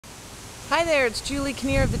Hi there, it's Julie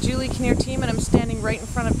Kinnear of the Julie Kinnear team, and I'm standing right in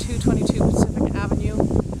front of 222 Pacific Avenue.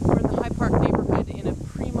 We're in the High Park neighborhood in a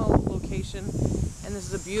primo location, and this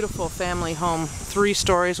is a beautiful family home. 3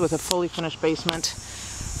 stories with a fully finished basement,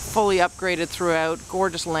 fully upgraded throughout,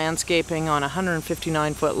 gorgeous landscaping on a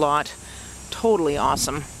 159-foot lot. Totally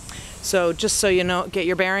awesome. So just so you know, get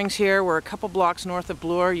your bearings here, we're a couple blocks north of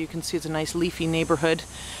Bloor. You can see it's a nice leafy neighborhood.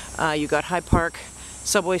 You got High Park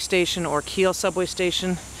subway station or Kiel subway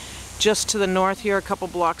station. Just to the north here, a couple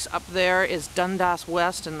blocks up there, is Dundas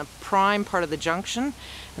West and the prime part of the junction.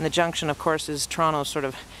 And the junction, of course, is Toronto's sort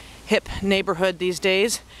of hip neighborhood these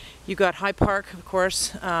days. You got High Park, of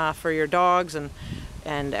course, for your dogs and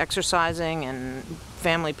exercising and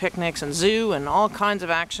family picnics and zoo and all kinds of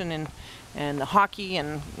action and the hockey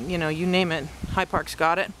and, you know, you name it, High Park's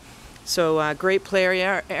got it. So great play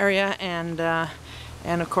area and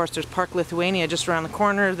of course there's Park Lithuania just around the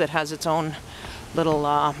corner that has its own little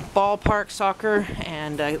ballpark, soccer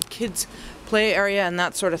and kids play area and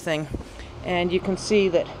that sort of thing. And you can see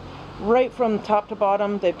that right from top to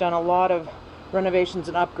bottom they've done a lot of renovations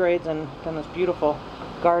and upgrades and done this beautiful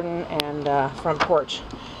garden and front porch.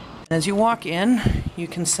 And as you walk in, you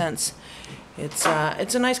can sense it's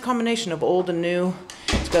a nice combination of old and new.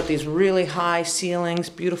 It's got these really high ceilings,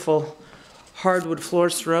 beautiful hardwood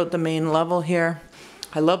floors throughout the main level here.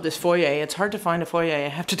 I love this foyer. It's hard to find a foyer, I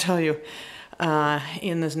have to tell you,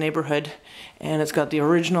 in this neighborhood. And it's got the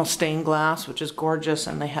original stained glass, which is gorgeous,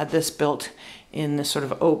 and they had this built in this sort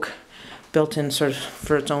of oak, built in sort of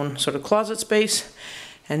for its own sort of closet space.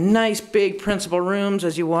 And nice big principal rooms.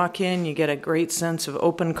 As you walk in, you get a great sense of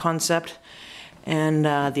open concept. And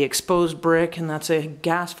the exposed brick, and that's a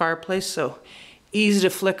gas fireplace, so easy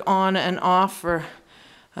to flick on and off for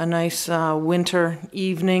a nice winter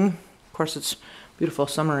evening. Of course, it's beautiful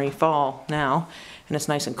summery fall now, and it's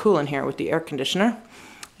nice and cool in here with the air conditioner.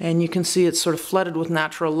 And you can see it's sort of flooded with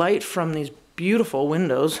natural light from these beautiful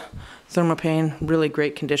windows. Thermopane, really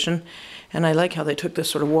great condition. And I like how they took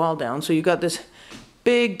this sort of wall down. So you got this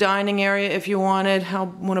big dining area if you wanted.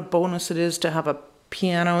 What a bonus it is to have a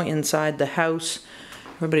piano inside the house.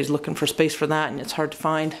 Everybody's looking for space for that, and it's hard to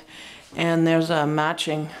find. And there's a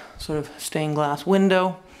matching sort of stained glass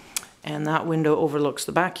window, and that window overlooks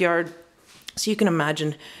the backyard. So you can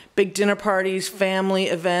imagine big dinner parties, family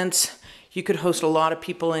events. You could host a lot of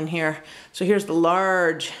people in here. So here's the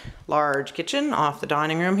large kitchen off the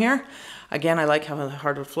dining room here. Again, I like how the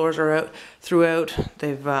hardwood floors are out throughout.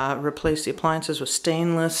 They've replaced the appliances with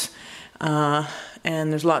stainless, and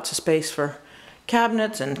there's lots of space for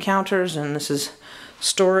cabinets and counters, and this is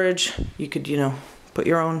storage. You could, you know, put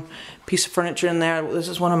your own piece of furniture in there. This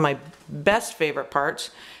is one of my best favorite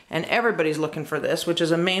parts, and everybody's looking for this, which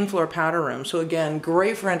is a main floor powder room. So again,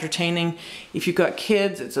 great for entertaining. If you've got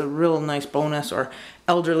kids, it's a real nice bonus, or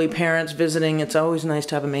elderly parents visiting. It's always nice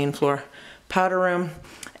to have a main floor powder room.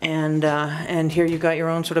 And here you've got your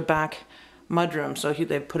own sort of back mudroom. So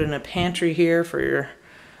they've put in a pantry here for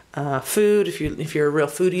your food. If you're a real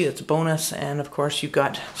foodie, it's a bonus. And of course you've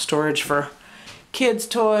got storage for kids'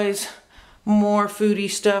 toys, more foodie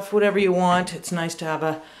stuff, whatever you want. It's nice to have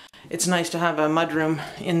a mudroom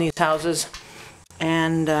in these houses.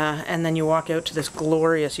 And then you walk out to this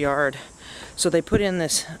glorious yard. So they put in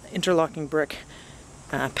this interlocking brick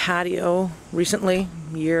patio recently,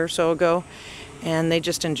 a year or so ago, and they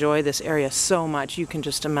just enjoy this area so much. You can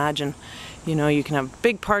just imagine, you know, you can have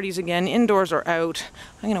big parties again, indoors or out.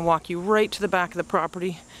 I'm going to walk you right to the back of the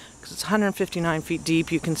property because it's 159 feet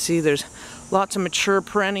deep. You can see there's lots of mature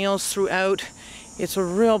perennials throughout. It's a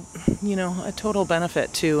real, you know, a total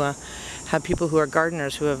benefit to have people who are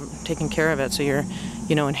gardeners who have taken care of it. So you're,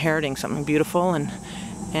 you know, inheriting something beautiful.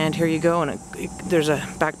 And here you go. And there's a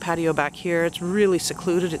back patio back here. It's really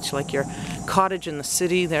secluded. It's like your cottage in the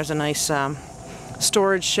city. There's a nice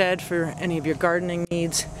storage shed for any of your gardening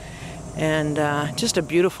needs. And just a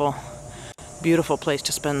beautiful, beautiful place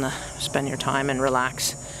to spend your time and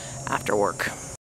relax after work.